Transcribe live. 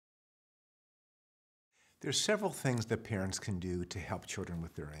There's several things that parents can do to help children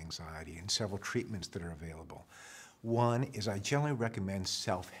with their anxiety and several treatments that are available. One is I generally recommend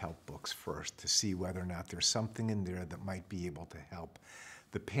self-help books first to see whether or not there's something in there that might be able to help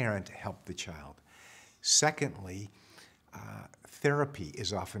the parent help the child. Secondly, therapy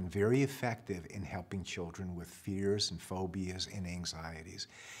is often very effective in helping children with fears and phobias and anxieties.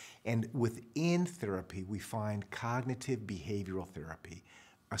 And within therapy, we find cognitive behavioral therapy,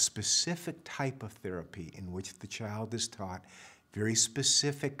 a specific type of therapy in which the child is taught very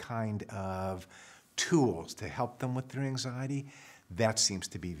specific kind of tools to help them with their anxiety. That seems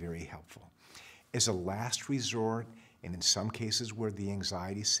to be very helpful. As a last resort, and in some cases where the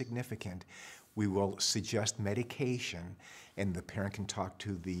anxiety is significant, we will suggest medication, and the parent can talk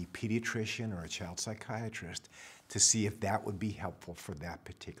to the pediatrician or a child psychiatrist to see if that would be helpful for that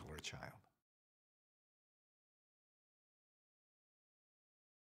particular child.